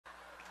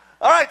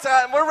All right,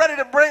 we're ready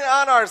to bring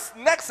on our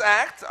next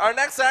act. Our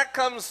next act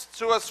comes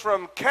to us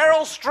from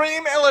Carroll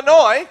Stream,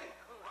 Illinois.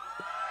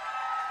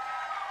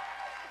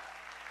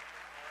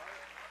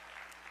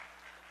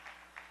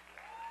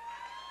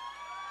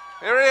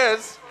 Here he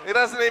is. He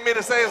doesn't need me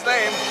to say his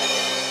name.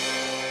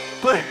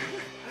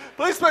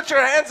 Please put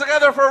your hands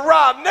together for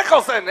Rob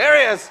Nicholson. Here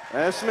he is.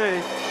 That's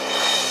me.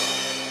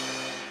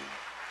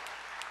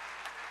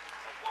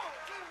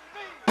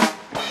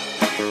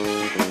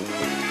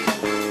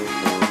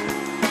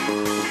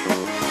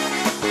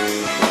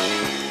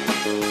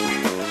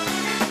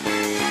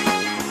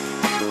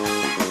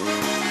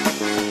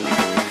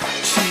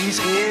 She's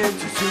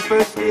into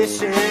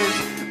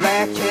superstitions,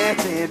 black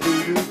cats and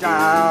voodoo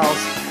dolls.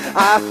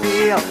 I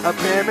feel a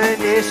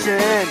premonition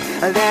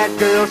that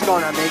girl's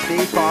gonna make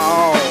me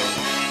fall.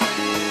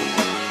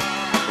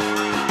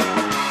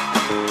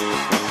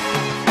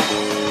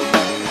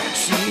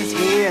 She's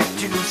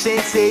into new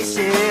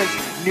sensations,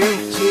 new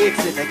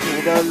kicks in the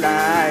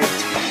candlelight.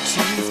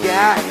 She's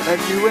got a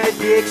new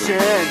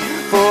addiction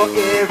for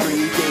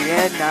every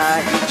day and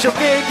night. She'll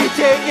make you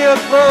take your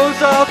clothes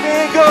off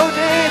and go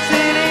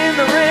dancing in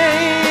the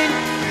rain.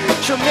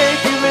 She'll make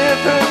you live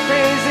her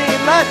crazy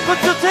life, but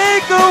she'll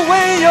take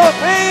away your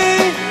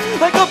pain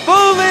like a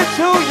bullet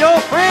to your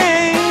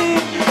brain.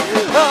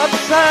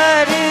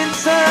 Upside,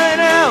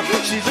 inside out,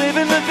 she's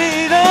living la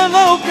vida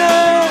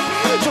loca.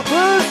 She'll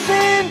push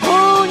and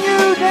pull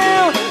you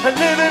down,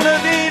 living la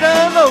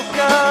vida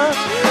loca.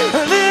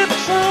 Her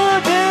lips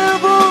are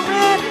devil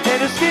red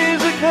and her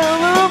skin's the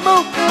color of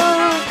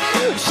mocha.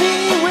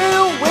 She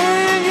will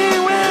wear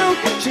you out,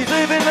 she's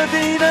living la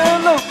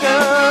vida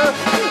loca.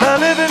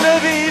 Living la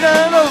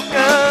vida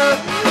loca.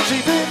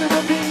 She's living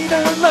la vida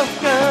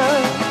loca.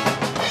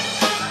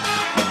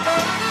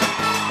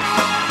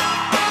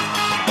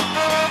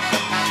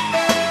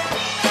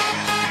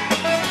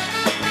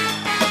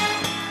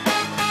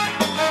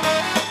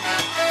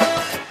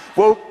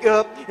 Woke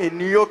up in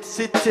New York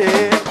City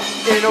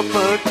in a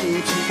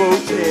funky cheap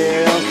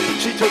hotel.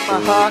 She took my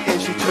heart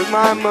and she took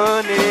my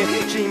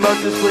money. She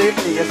must have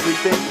slipped me a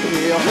sleeping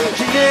pill.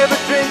 She never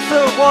drinks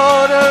the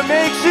water,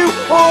 makes you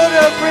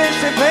order French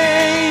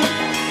champagne.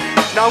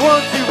 Now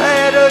once you've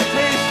had a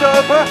taste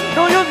of her,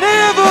 no, you'll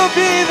never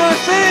be the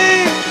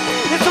same.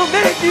 It'll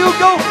make you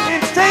go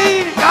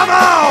insane. Come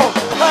on!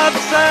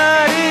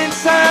 Upside,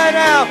 inside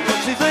out,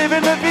 she's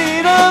living la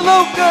vida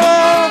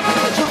loca.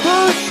 She'll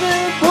push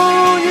and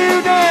pull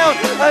you down,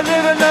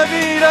 living la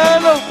vida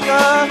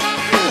loca.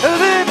 Her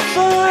lips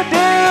are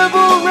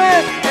devil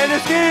red and her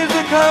skin's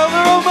the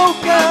color of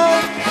mocha.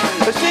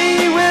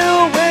 She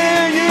will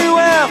wear you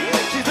out,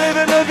 she's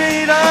living la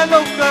vida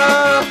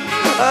loca.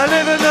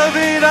 Living la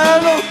vida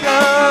loca.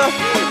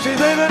 She's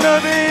living la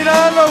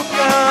vida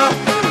loca.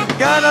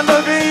 Gotta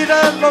la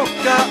vida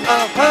loca.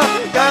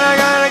 Gotta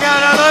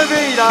la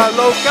vida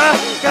loca.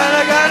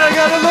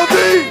 Gotta la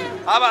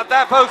vida. How about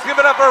that, folks? Give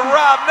it up for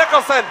Rob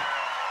Nicholson.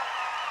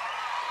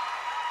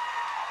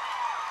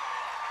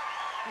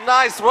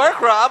 Nice work,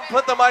 Rob.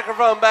 Put the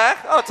microphone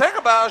back. Oh, take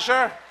a bow,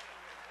 sure.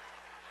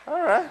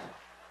 All right.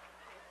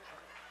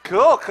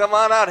 Cool. Come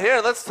on out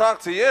here. Let's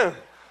talk to you.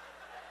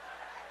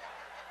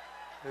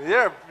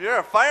 You're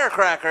a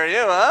firecracker,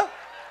 you, huh?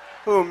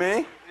 Who,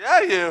 me?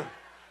 Yeah, you.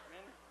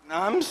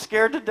 I'm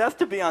scared to death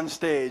to be on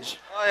stage.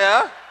 Oh,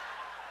 yeah?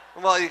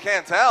 Well, you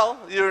can't tell.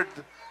 You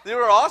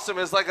were awesome.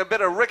 It's like a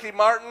bit of Ricky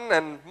Martin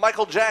and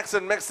Michael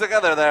Jackson mixed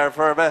together there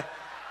for a bit.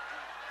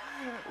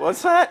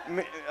 What's that?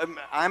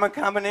 I'm a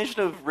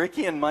combination of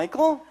Ricky and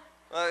Michael?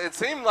 It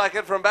seemed like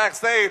it from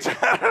backstage.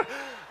 I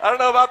don't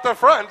know about the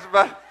front,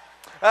 but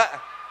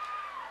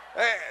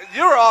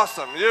you were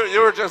awesome.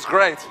 You were just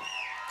great.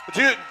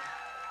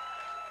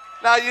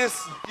 Now, you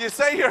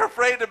say you're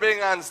afraid of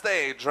being on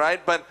stage,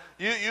 right? But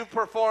you've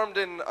performed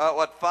in,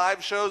 what,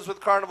 5 shows with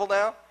Carnival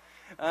now?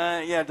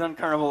 Yeah, I've done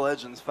Carnival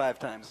Legends 5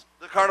 times.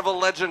 The Carnival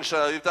Legend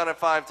show, you've done it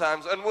 5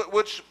 times. And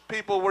which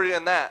people were you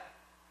in that?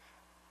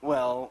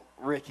 Well,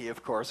 Ricky,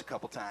 of course, a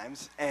couple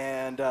times,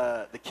 and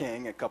the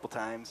King a couple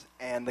times,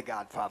 and the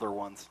Godfather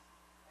once.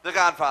 The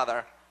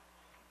Godfather.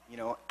 You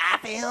know, I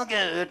feel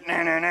good,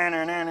 na, na, na,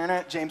 na, na,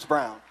 na, James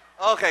Brown.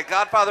 Okay,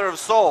 Godfather of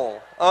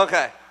Soul.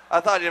 Okay. I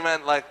thought you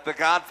meant like The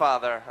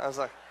Godfather. I was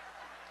like,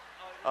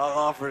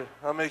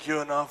 I'll make you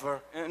an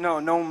offer.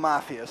 No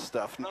mafia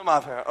stuff. No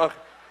mafia. Okay.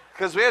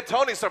 Because we had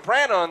Tony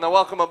Soprano in the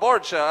Welcome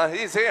Aboard show.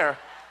 He's here.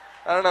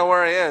 I don't know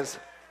where he is.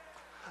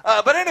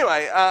 But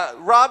anyway,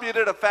 Rob, you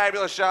did a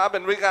fabulous job,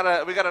 and we got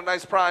a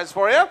nice prize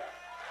for you.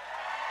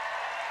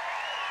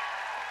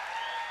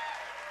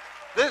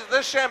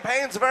 This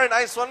champagne's a very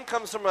nice one.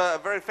 Comes from a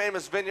very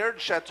famous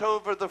vineyard, Chateau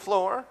Over the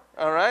Floor.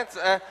 All right.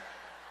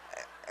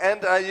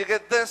 And you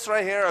get this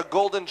right here, a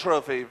golden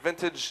trophy,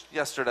 vintage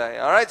yesterday.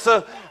 All right,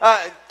 so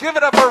give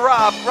it up for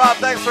Rob. Rob,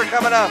 thanks for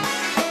coming up.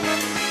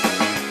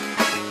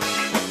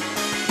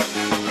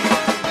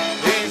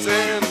 He's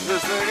into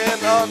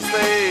singing on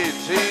stage.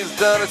 He's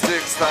done it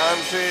 6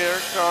 times here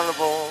at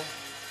Carnival.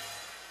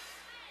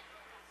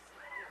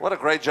 What a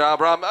great job,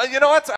 Rob. You know what?